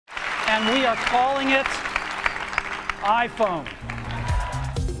and we are calling it iPhone.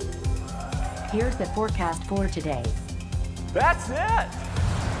 Here's the forecast for today. That's it.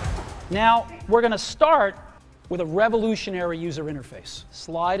 Now, we're going to start with a revolutionary user interface.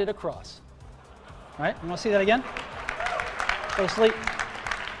 Slide it across. All right, you want to see that again? Go to sleep.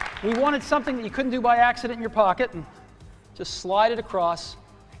 We wanted something that you couldn't do by accident in your pocket, and just slide it across,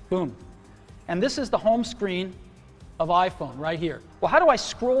 boom. And this is the home screen of iPhone right here. Well, how do I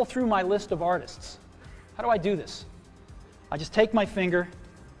scroll through my list of artists? How do I do this? I just take my finger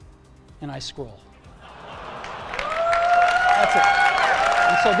and I scroll. That's it.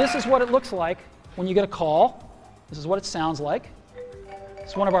 And so this is what it looks like when you get a call. This is what it sounds like.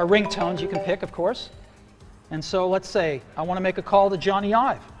 It's one of our ringtones you can pick, of course. And so let's say I want to make a call to Johnny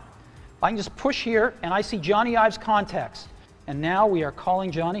Ive. I can just push here and I see Johnny Ive's contacts. And now we are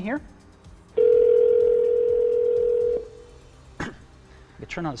calling Johnny here. I could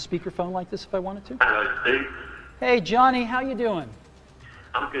turn on a speakerphone like this if I wanted to. Hello, Steve. Hey, Johnny, how you doing?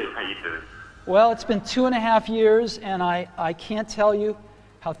 I'm good. How you doing? Well, it's been 2.5 years, and I can't tell you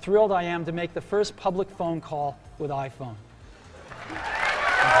how thrilled I am to make the first public phone call with iPhone.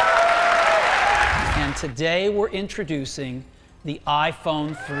 And today we're introducing the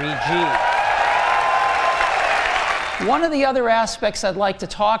iPhone 3G. One of the other aspects I'd like to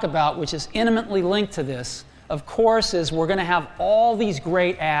talk about, which is intimately linked to this, of course, is we're going to have all these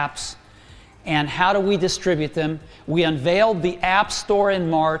great apps, and how do we distribute them? We unveiled the App Store in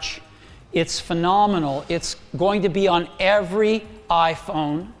March. It's phenomenal. It's going to be on every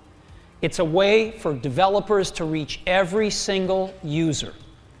iPhone. It's a way for developers to reach every single user.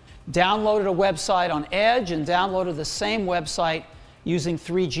 Downloaded a website on Edge and downloaded the same website using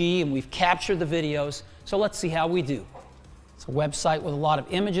 3G, and we've captured the videos. So let's see how we do. It's a website with a lot of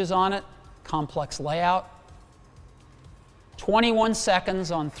images on it, complex layout. 21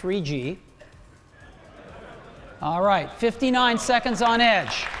 seconds on 3G. All right, 59 seconds on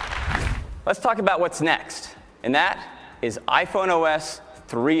Edge. Let's talk about what's next, and that is iPhone OS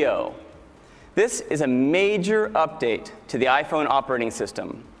 3.0. This is a major update to the iPhone operating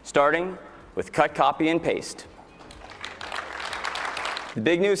system, starting with cut, copy, and paste. The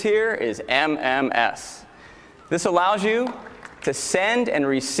big news here is MMS. This allows you to send and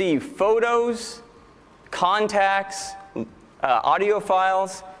receive photos, contacts, audio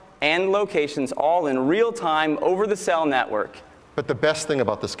files, and locations all in real time over the cell network. But the best thing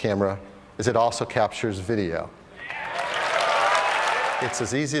about this camera is it also captures video. It's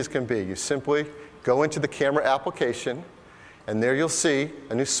as easy as can be. You simply go into the camera application, and there you'll see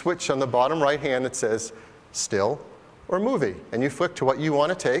a new switch on the bottom right hand that says still or movie. And you flick to what you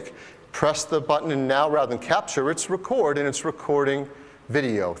want to take, press the button, and now rather than capture, it's record, and it's recording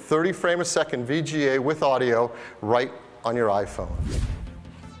video. 30 frames a second VGA with audio right on your iPhone.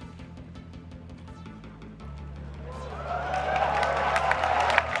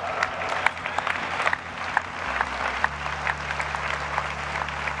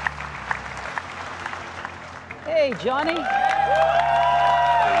 Hey, Johnny.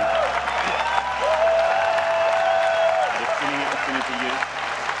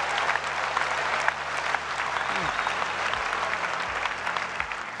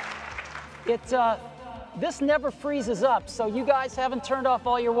 This never freezes up, so you guys haven't turned off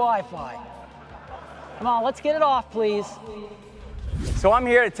all your Wi-Fi. Come on, let's get it off, please. So I'm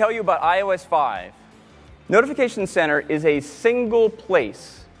here to tell you about iOS 5. Notification Center is a single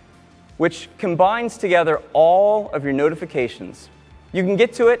place which combines together all of your notifications. You can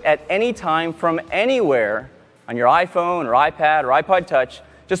get to it at any time from anywhere on your iPhone or iPad or iPod Touch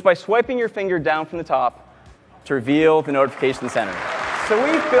just by swiping your finger down from the top to reveal the Notification Center. So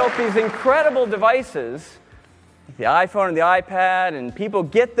we've built these incredible devices, the iPhone and the iPad, and people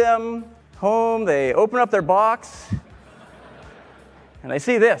get them home, they open up their box, and they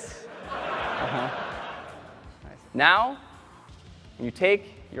see this. Now, when you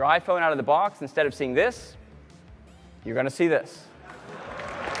take your iPhone out of the box, instead of seeing this, you're going to see this.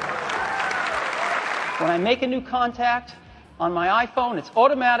 When I make a new contact on my iPhone, it's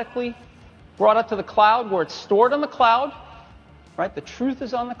automatically brought up to the cloud where it's stored on the cloud. Right? The truth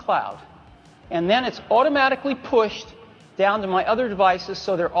is on the cloud. And then it's automatically pushed down to my other devices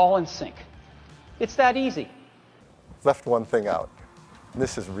so they're all in sync. It's that easy. Left one thing out.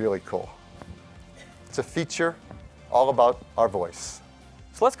 This is really cool. It's a feature all about our voice.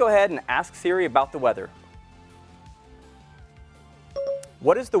 So let's go ahead and ask Siri about the weather.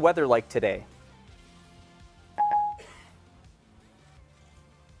 What is the weather like today?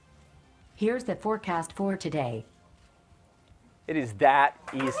 Here's the forecast for today. It is that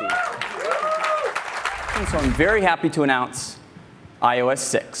easy. And so I'm very happy to announce iOS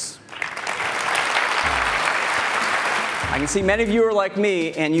 6. I can see many of you are like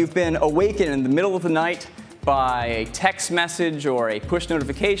me, and you've been awakened in the middle of the night by a text message or a push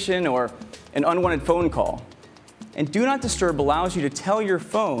notification or an unwanted phone call. And Do Not Disturb allows you to tell your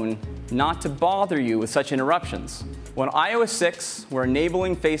phone not to bother you with such interruptions. Well, on iOS 6, we're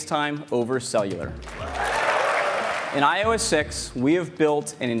enabling FaceTime over cellular. In iOS 6, we have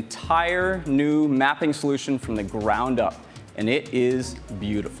built an entire new mapping solution from the ground up, and it is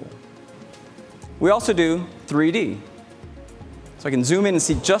beautiful. We also do 3D. So I can zoom in and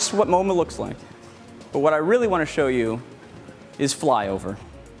see just what MoMA looks like. But what I really want to show you is flyover.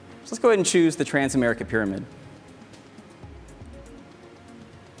 So let's go ahead and choose the Transamerica Pyramid.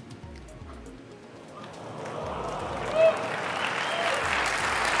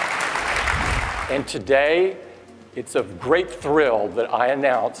 And today, it's a great thrill that I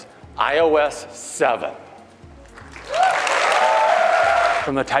announce iOS 7.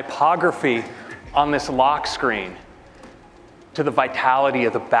 From the typography on this lock screen, to the vitality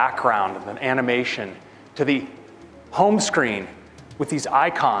of the background and the animation, to the home screen with these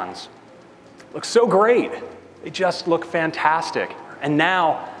icons. Looks so great. They just look fantastic. And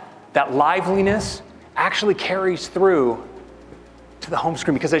now that liveliness actually carries through to the home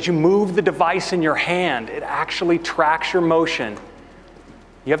screen, because as you move the device in your hand, it actually tracks your motion.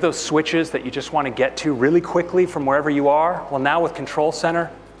 You have those switches that you just want to get to really quickly from wherever you are. Well, now with Control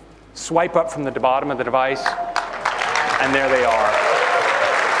Center, swipe up from the bottom of the device, and there they are.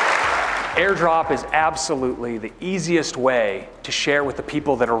 AirDrop is absolutely the easiest way to share with the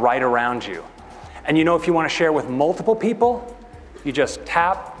people that are right around you. And you know, if you want to share with multiple people, you just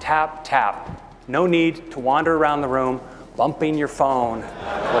tap, tap, tap. No need to wander around the room, bumping your phone with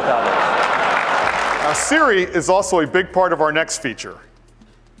others. Now, Siri is also a big part of our next feature.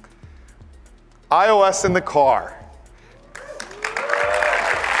 iOS in the car.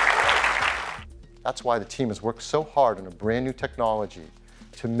 That's why the team has worked so hard on a brand new technology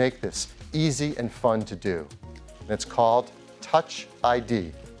to make this easy and fun to do. And it's called Touch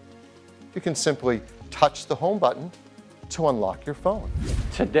ID. You can simply touch the home button to unlock your phone.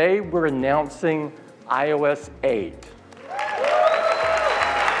 Today, we're announcing iOS 8.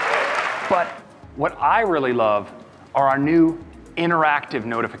 But what I really love are our new interactive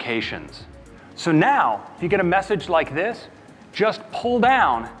notifications. So now, if you get a message like this, just pull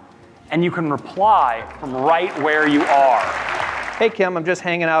down and you can reply from right where you are. Hey Kim, I'm just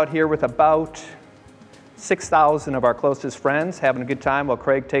hanging out here with about 6,000 of our closest friends, having a good time while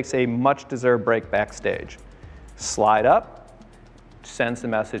Craig takes a much-deserved break backstage. Slide up, sends the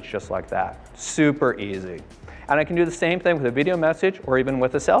message just like that. Super easy. And I can do the same thing with a video message or even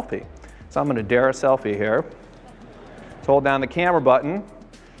with a selfie. So I'm going to dare a selfie here. Let's hold down the camera button.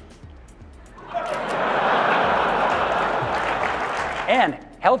 And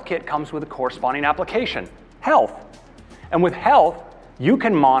HealthKit comes with a corresponding application, Health. And with Health, you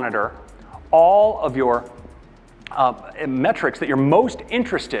can monitor all of your metrics that you're most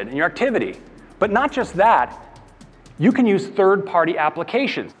interested in your activity. But not just that, you can use third-party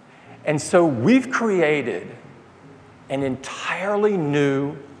applications. And so we've created an entirely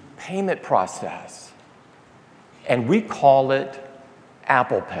new payment process, and we call it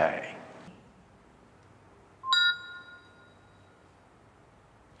Apple Pay.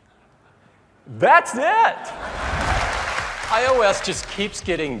 That's it! iOS just keeps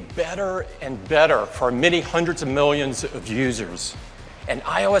getting better and better for many hundreds of millions of users. And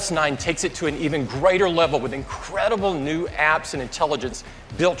iOS 9 takes it to an even greater level with incredible new apps and intelligence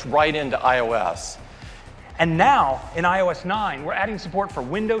built right into iOS. And now, in iOS 9, we're adding support for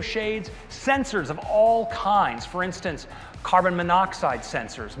window shades, sensors of all kinds. For instance, carbon monoxide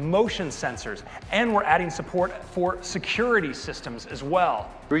sensors, motion sensors, and we're adding support for security systems as well.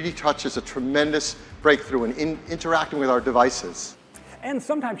 3D Touch is a tremendous breakthrough in interacting with our devices. And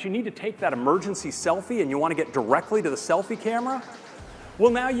sometimes you need to take that emergency selfie and you want to get directly to the selfie camera.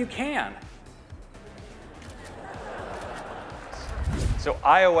 Well, now you can. So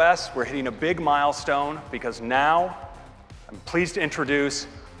iOS, we're hitting a big milestone because now I'm pleased to introduce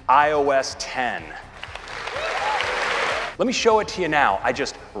iOS 10. Let me show it to you now. I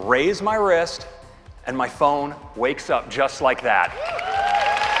just raise my wrist and my phone wakes up just like that.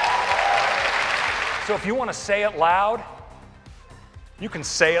 So if you want to say it loud, you can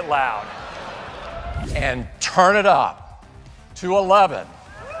say it loud. And turn it up to 11.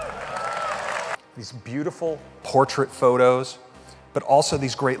 These beautiful portrait photos, but also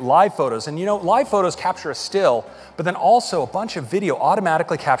these great live photos. And you know, live photos capture a still, but then also a bunch of video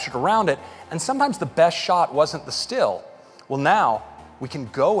automatically captured around it, and sometimes the best shot wasn't the still. Well, now we can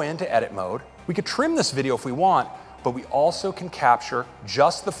go into edit mode. We could trim this video if we want, but we also can capture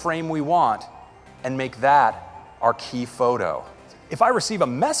just the frame we want and make that our key photo. If I receive a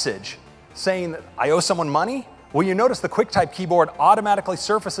message saying that I owe someone money, well, you notice the QuickType keyboard automatically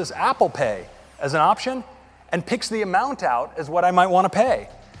surfaces Apple Pay as an option and picks the amount out as what I might want to pay.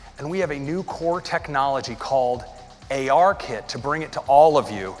 And we have a new core technology called ARKit to bring it to all of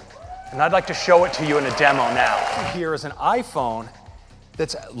you. And I'd like to show it to you in a demo now. Here is an iPhone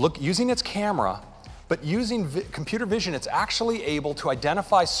that's using its camera, but using computer vision, it's actually able to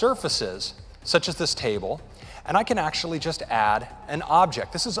identify surfaces, such as this table, and I can actually just add an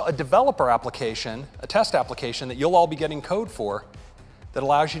object. This is a developer application, a test application that you'll all be getting code for that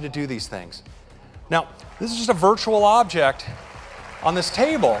allows you to do these things. Now, this is just a virtual object on this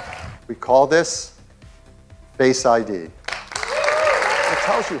table. We call this Face ID. It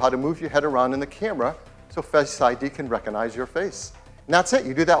tells you how to move your head around in the camera so Face ID can recognize your face. And that's it.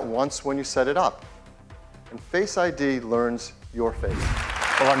 You do that once when you set it up. And Face ID learns your face.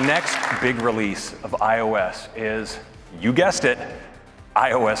 Well, our next big release of iOS is, you guessed it,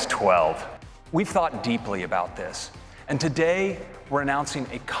 iOS 12. We've thought deeply about this, and today we're announcing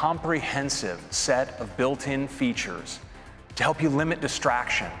a comprehensive set of built-in features to help you limit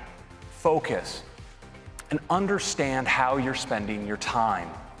distraction, focus, and understand how you're spending your time.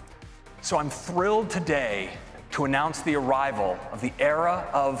 So I'm thrilled today to announce the arrival of the era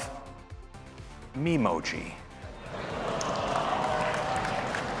of Memoji.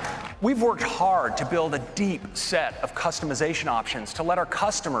 We've worked hard to build a deep set of customization options to let our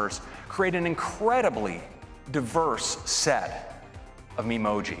customers create an incredibly diverse set of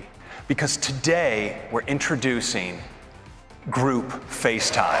Memoji. Because today we're introducing Group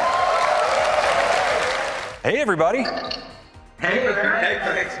FaceTime. Hey everybody. Hey.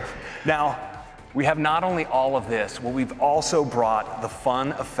 Now, we have not only all of this, but we've also brought the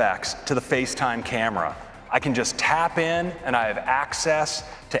fun effects to the FaceTime camera. I can just tap in and I have access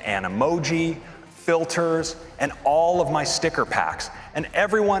to an emoji, filters, and all of my sticker packs. And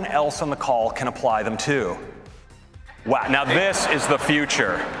everyone else on the call can apply them too. Wow, now this is the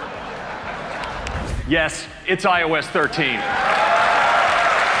future. Yes, it's iOS 13.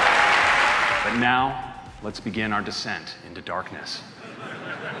 But now, let's begin our descent into darkness.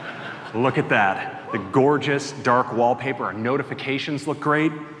 Look at that. The gorgeous dark wallpaper. Our notifications look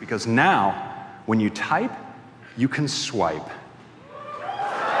great because now, when you type, you can swipe.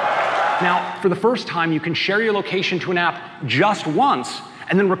 Now, for the first time, you can share your location to an app just once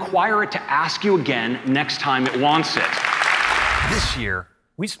and then require it to ask you again next time it wants it. This year,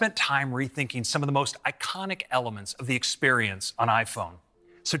 we've spent time rethinking some of the most iconic elements of the experience on iPhone.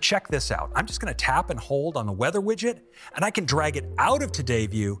 So check this out. I'm just going to tap and hold on the weather widget, and I can drag it out of Today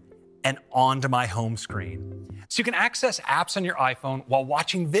View and onto my home screen. So you can access apps on your iPhone while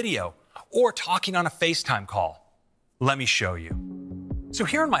watching video or talking on a FaceTime call. Let me show you. So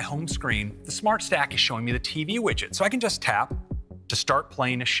here on my home screen, the Smart Stack is showing me the TV widget, so I can just tap to start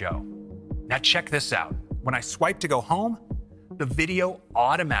playing a show. Now check this out. When I swipe to go home, the video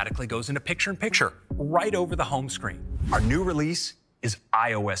automatically goes into picture-in-picture right over the home screen. Our new release is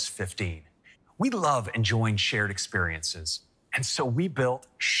iOS 15. We love enjoying shared experiences, and so we built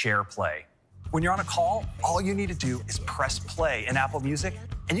Share Play. When you're on a call, all you need to do is press play in Apple Music,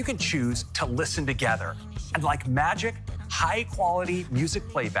 and you can choose to listen together. And like magic, high-quality music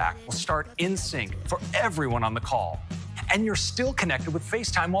playback will start in sync for everyone on the call. And you're still connected with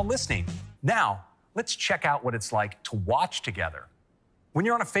FaceTime while listening. Now, let's check out what it's like to watch together. When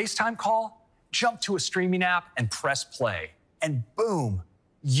you're on a FaceTime call, jump to a streaming app and press play. And boom,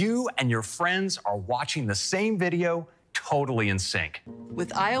 you and your friends are watching the same video totally in sync. With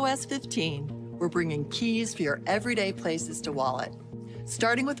iOS 15, we're bringing keys for your everyday places to wallet.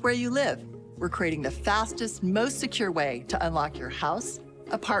 Starting with where you live, we're creating the fastest, most secure way to unlock your house,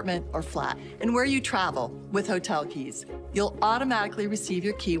 apartment, or flat. And where you travel with hotel keys, you'll automatically receive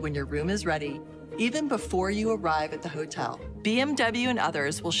your key when your room is ready, even before you arrive at the hotel. BMW and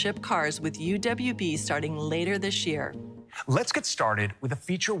others will ship cars with UWB starting later this year. Let's get started with a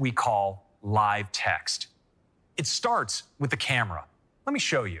feature we call Live Text. It starts with the camera. Let me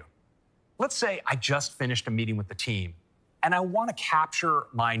show you. Let's say I just finished a meeting with the team, and I want to capture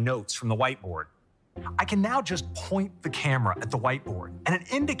my notes from the whiteboard. I can now just point the camera at the whiteboard, and an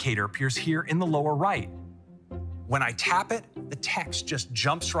indicator appears here in the lower right. When I tap it, the text just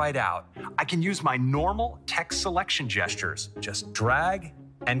jumps right out. I can use my normal text selection gestures, just drag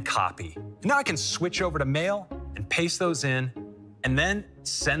and copy. Now I can switch over to Mail and paste those in, and then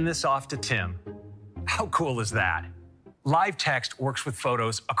send this off to Tim. How cool is that? Live Text works with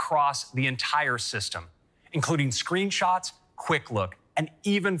photos across the entire system, including screenshots, quick look, and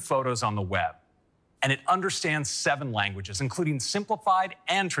even photos on the web. And it understands 7 languages, including simplified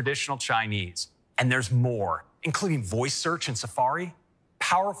and traditional Chinese. And there's more. including voice search in Safari,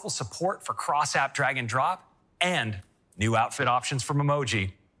 powerful support for cross-app drag and drop, and new outfit options from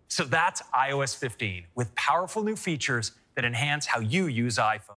Emoji. So that's iOS 15 with powerful new features that enhance how you use iPhone.